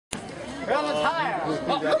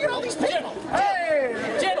Oh, look at all these people!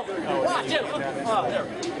 Hey! Gentlemen! Wow, gentlemen! Oh, there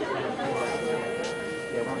we go.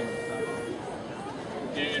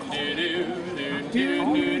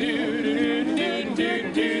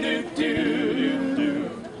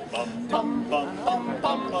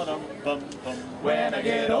 When I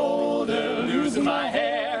get older, losing my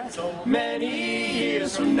hair, so many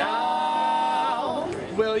years from now,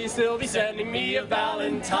 will you still be sending me a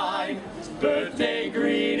Valentine, birthday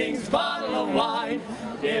greetings, bottle of wine?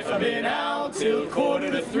 If I've been out till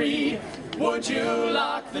 2:45, would you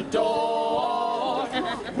lock the door?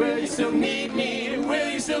 Will you still need me? Will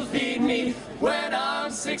you still feed me when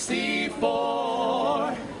I'm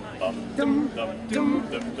 64? Dum dum dum dum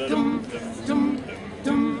dum dum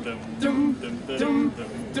dum dum dum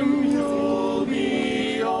dum. You'll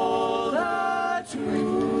be all that true.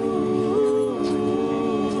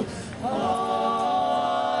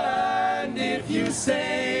 And if you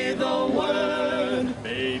say the word,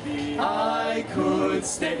 baby, I could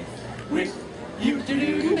stay with you.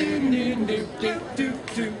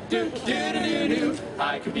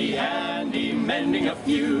 I could be handy mending a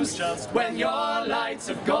fuse just when your lights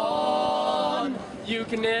are gone. You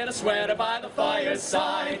can knit a sweater by the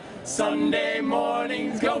fireside. Sunday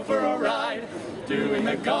mornings go for a ride. Doing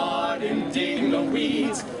the garden, digging the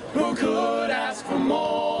weeds. Who could ask for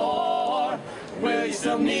more? Will you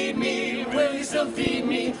still need me? Will you still feed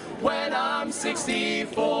me when I'm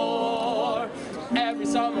 64? Every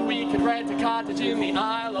summer we could rent a cottage in the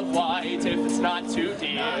Isle of Wight if it's not too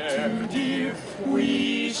dear. Not too dear.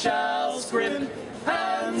 We shall script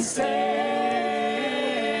and say,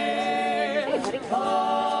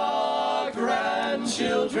 our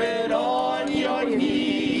grandchildren on your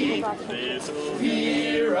knee. This'll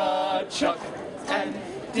hear a chuck and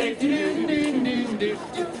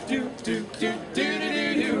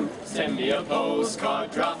send me a postcard,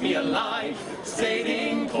 drop me a line,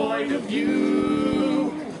 stating point of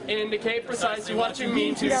view. Indicate precisely what you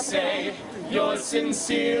mean to say. You're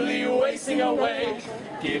sincerely wasting away.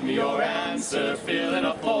 Give me your answer, fill in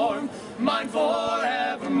a form, mine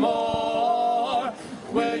forevermore.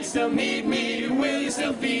 Will you still need me? Will you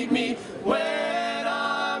still feed me when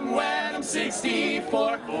I'm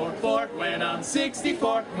 64? When I'm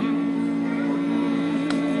 64.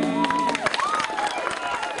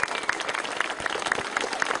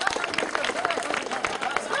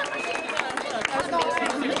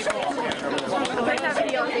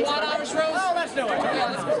 Wild Irish Rose? Oh, that's no idea.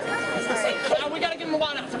 Yeah, We gotta give him a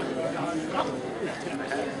wild Irish.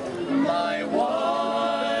 My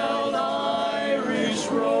wild Irish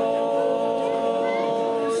rose,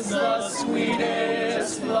 the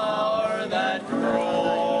sweetest flower that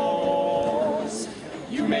grows.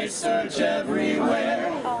 You may search everywhere,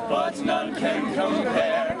 but none can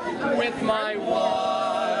compare with my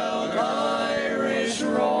wild Irish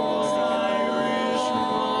rose.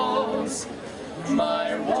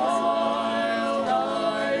 My wild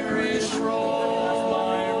Irish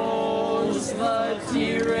rose, the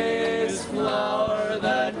dearest flower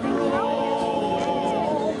that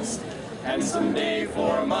grows. And someday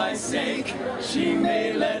for my sake, she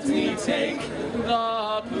may let me take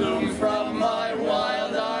the bloom from my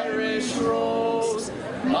wild Irish rose.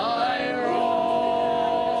 My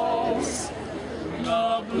rose,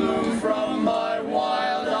 the bloom from my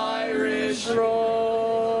wild Irish rose.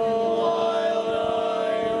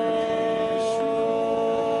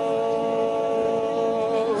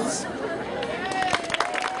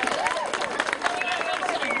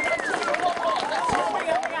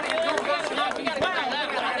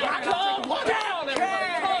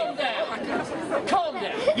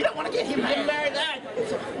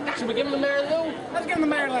 Should we give him the Mary Lou? Let's give him the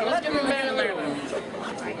Mary Lou. Let's give him the Mary Lou.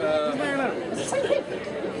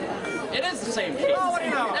 It is the same case. Oh, what do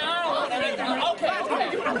you know? No, okay.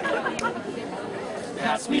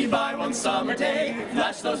 Pass me by one summer day,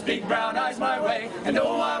 flash those big brown eyes my way, and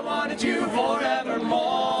oh, I wanted you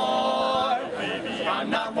forevermore. Baby,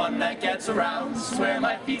 I'm not one that gets around, swear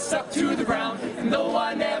my feet stuck to the ground, and though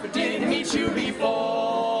I never did meet you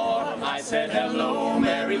before, I said hello,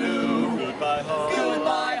 Mary Lou. Goodbye, heart.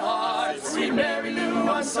 Goodbye, heart. Sweet Mary Lou,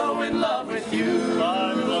 I'm so in love with you.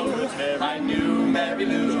 I'm in love with Mary. I knew, Mary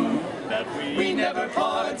Lou, that we never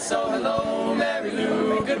part. So hello, Mary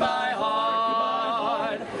Lou. Goodbye,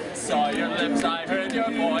 heart. Saw your lips, I heard your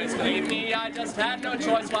voice. Believe me, I just had no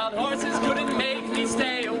choice. Wild horses couldn't make me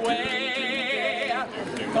stay away.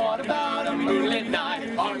 Thought about a moonlit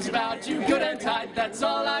night, arms about you good and tight. That's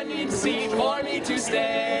all I need to see for me to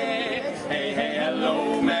stay. Hey, hey,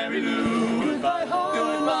 hello, Mary Lou. Goodbye, heart.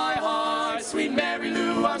 Goodbye, heart. Sweet Mary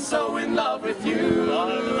Lou, I'm so in love with you. I'm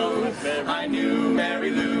in love with Mary. I knew, Mary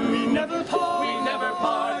Lou, we never part.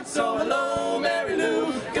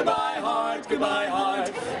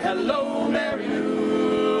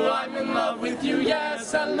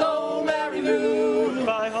 Yes, hello, Mary Lou.